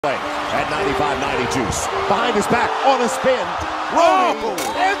At 95-92, behind his back, on a spin, rolling,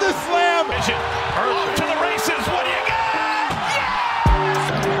 and the slam! Off to the races, what do you got?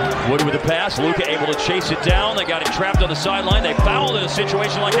 Yeah! Wood with the pass, Luka able to chase it down, they got him trapped on the sideline, they fouled in a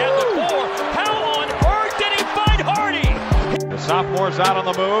situation like that before. How on earth did he find Hardy? The sophomore's out on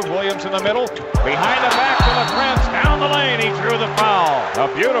the move, Williams in the middle, behind the back to the Prince, down the lane, he drew the foul. A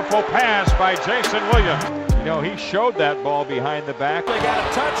beautiful pass by Jason Williams. You know, he showed that ball behind the back. They got a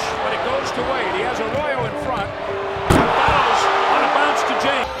touch, but it goes to Wade. He has Arroyo in front. Fouls on a bounce to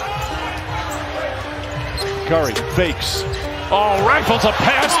James. Curry fakes. Oh, rifles a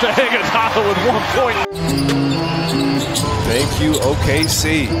pass to Iguodala with 1 point. Thank you,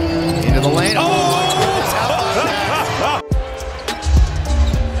 OKC. Into the lane. Oh!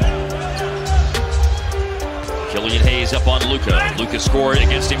 Killian Hayes up on Luka. Luka scored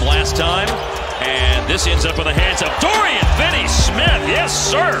against him last time. And this ends up in the hands of Dorian Finney-Smith. Yes,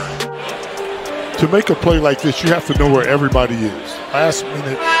 sir. To make a play like this, you have to know where everybody is. Last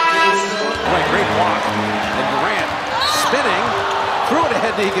minute. Great block. And Durant spinning, threw it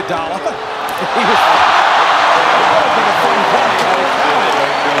ahead to Iguodala. He was been a fun play had it counted.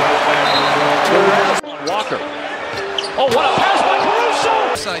 Walker. Oh, what a pass by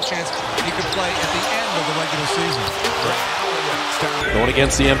Caruso! Side chance he could play at the end of the regular season. Going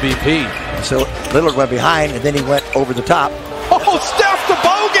against the MVP. So Lillard went behind, and then he went over the top. Oh, Steph to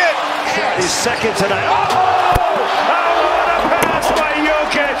Bogut! His second tonight. Oh! What a pass by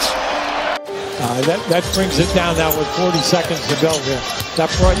Jokic! That brings it down now with 40 seconds to go here. That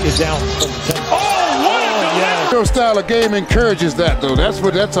brought you down from 10. Your style of game encourages that, though. That's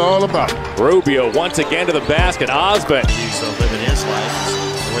what that's all about. Rubio once again to the basket. Osborne. He's living his life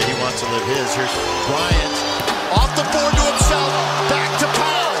the way he wants to live his. Here's Bryant. Off the board to himself. Back to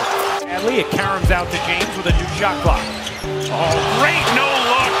Powell. Adley, it caroms out to James with a new shot clock. Oh, great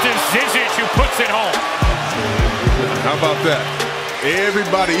no-look to Zizic, who puts it home. How about that?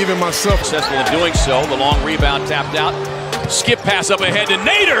 Everybody, even myself. Successful in doing so. The long rebound tapped out. Skip pass up ahead to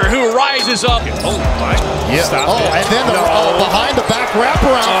Nader, who rises up. Oh, my. Yeah. And then the behind the back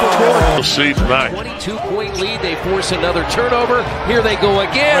wraparound for Gordon. We'll see tonight. 22-point lead. They force another turnover. Here they go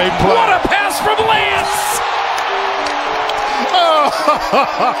again. Great play. What a pass from Lance!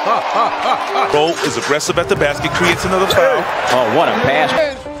 Cole is aggressive at the basket, creates another foul. Oh, what a pass.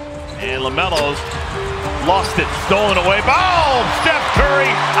 And LaMelo's lost it, stolen away. Boom! Steph Curry,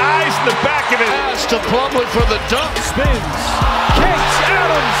 eyes in the back of it. Pass to Plumlee for the dunk. Spins. Kicks.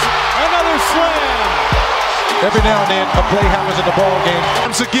 Adams. Another slam. Every now and then, a play happens in the ball game.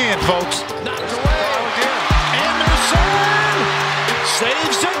 Once again, folks. Knocked away. Anderson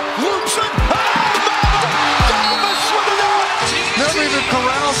saves it. Loops it. Davis with the dunk. Never even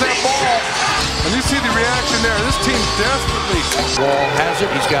corrals that ball. And you see the reaction there. This team desperately. Wall has it.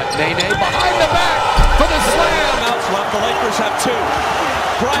 He's got Nene behind the back for the slam. Outs left. The Lakers have 2.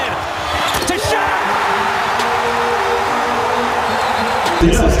 Bryant to shot.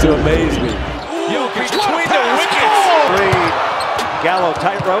 This is to amaze me. Between the wickets. Reed. Gallo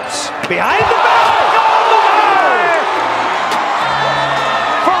tight ropes. Behind the back. On the wire.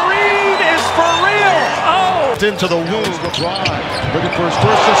 Fareed is for real. Oh. Into the womb. Looking for his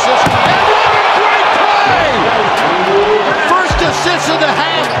first assist. And what a great play! First assist of the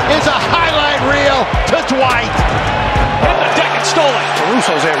half is a highlight reel to Dwight. Hit the deck and stole it.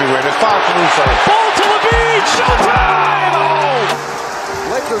 Caruso's everywhere. They foul Caruso. Ball to Levine. Showtime. Oh.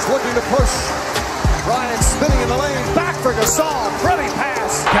 Lakers looking to push. Bryant spinning in the lane. Back for Gasol. Pretty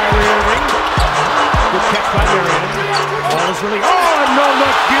pass. Kyrie Irving. Good catch by Marion. Ball is really. Oh,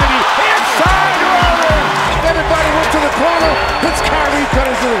 no-look beauty. Inside Irving. Everybody went to the corner. It's Kyrie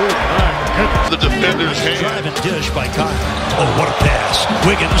cutting to the hoop. The defender's hand. Driving dish by Kyle. Oh, what a pass.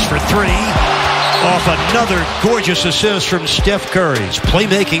 Wiggins for 3. Off another gorgeous assist from Steph Curry's.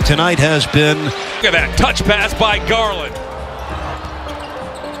 Playmaking tonight has been. Look at that touch pass by Garland.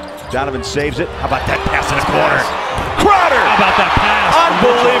 Donovan saves it. How about that pass in the corner? Crowder! How about that pass?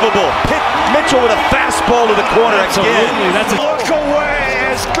 Unbelievable. Hit Mitchell with a fastball to the corner Absolutely. again. That's a look away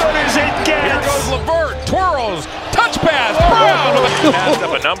as good as it gets. Here goes LeVert. Twirls. Touch pass. Brown. Passed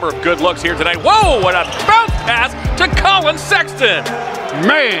up a number of good looks here tonight. Whoa, what a bounce pass to Colin Sexton.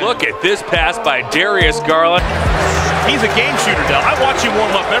 man. Look at this pass by Darius Garland. He's a game shooter, Del. I watch him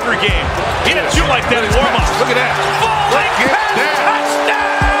warm up every game. He didn't shoot like that in warm-up. Look at that. Falling pass,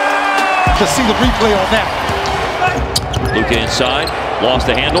 touchdown! To see the replay on that. Luka inside, lost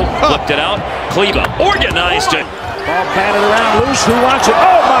the handle, flipped it out. Kleba organized it. Ball batted around loose. Who wants it?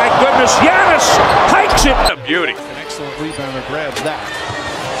 Oh my goodness! Giannis hikes it. A beauty. An excellent rebounder grabs that.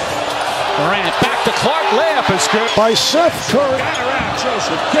 Durant back to Clark. Layup is good. By Seth Curry. Got around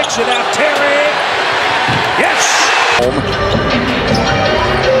Joseph. Kicks it out. Terry. Yes. Oh,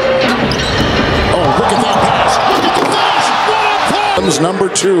 look at that pass. Look at the pass. What a pass. Number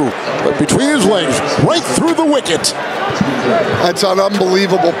 2. But between his legs, right through the wicket. That's an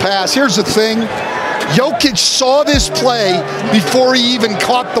unbelievable pass. Here's the thing. Jokic saw this play before he even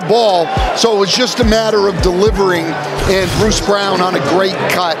caught the ball, so it was just a matter of delivering, and Bruce Brown on a great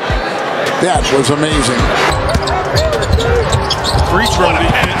cut. That was amazing. Free throw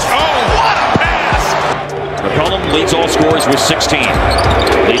defense. Oh, what a pass! McCollum leads all scorers with 16.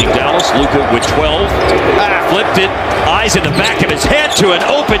 Leading Dallas, Luka with 12. Flipped it. Eyes in the back of his head to an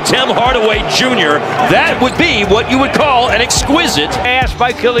open Tim Hardaway Jr. That would be what you would call an exquisite Pass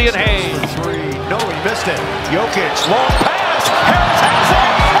by Killian Hayes. No, he missed it. Jokic, long pass. Harris has it.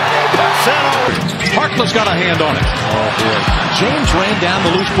 Harkless got a hand on it. Oh, boy. James ran down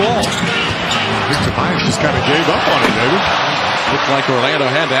the loose ball. Victor Myers just kind of gave up on it, David. Looked like Orlando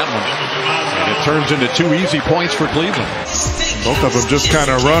had that one. And it turns into 2 easy points for Cleveland. Both of them just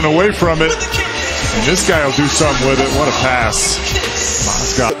kind of run away from it. And this guy will do something with it. What a pass.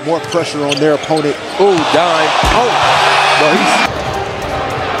 Scott. More pressure on their opponent. Oh, dime. Oh. Well, he's...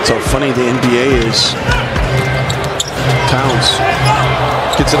 So funny the NBA is. Towns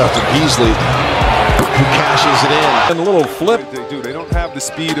gets it up to Beasley, who cashes it in. And a little flip. They do. They don't have the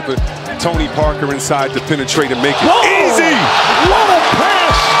speed of a Tony Parker inside to penetrate and make it easy. What a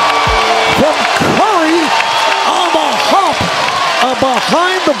pass from Curry on the hop. A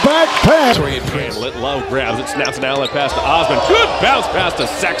behind-the-back pass. Lit low, grabs it, snaps an outlet pass to Osman. Good bounce pass to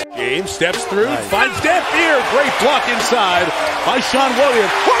Sexton. James steps through, finds Dampier. Great block inside by Sean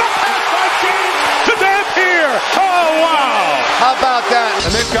Williams. What a pass by James to Dampier. Oh, wow. How about that? And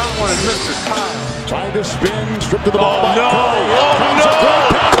they've got one and missed it. Trying to spin, stripped to the ball by no. Curry. Oh, no. A great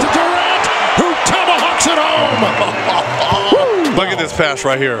pass to Durant, who tomahawks it home. Look at this pass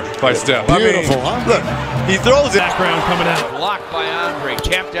right here by Steph. Beautiful, huh? Look, he throws it. Background coming out. Blocked by Andre.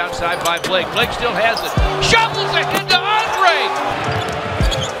 Tapped outside by Blake. Blake still has it. Shovels ahead to Andre.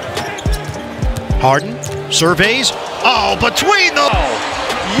 Harden surveys. Oh, between the...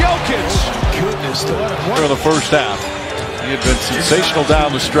 Jokic. Goodness. For the first half. He had been sensational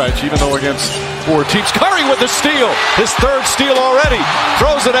down the stretch, even though against 4 teams. Curry with the steal. His 3rd steal already.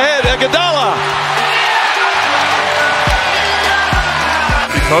 Throws it ahead. Iguodala.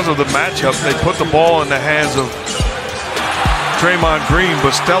 Because of the matchup, they put the ball in the hands of Draymond Green,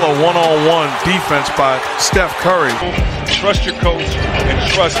 but still a one-on-one defense by Steph Curry. Trust your coach and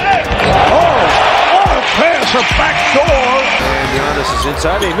trust. Oh, what a pass, a back door. And Giannis is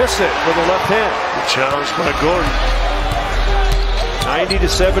inside. He missed it with the left hand. Challenge by Gordon.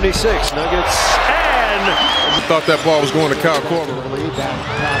 90-76. Nuggets and... I thought that ball was going to Kyle Korver.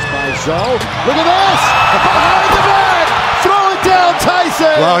 Pass by Zoe. Look at this. Behind the back. Throw it down,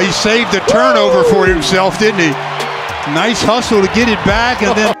 Tyson. Well, he saved the turnover for himself, didn't he? Nice hustle to get it back,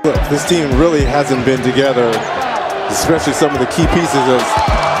 and then... Look, this team really hasn't been together, especially some of the key pieces of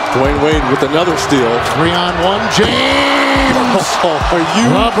Dwayne Wade with another steal. 3-on-1, James. Are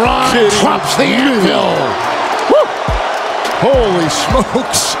you LeBron kidding drops the anvil. Woo. Holy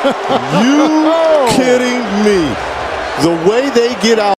smokes. You kidding me? The way they get out.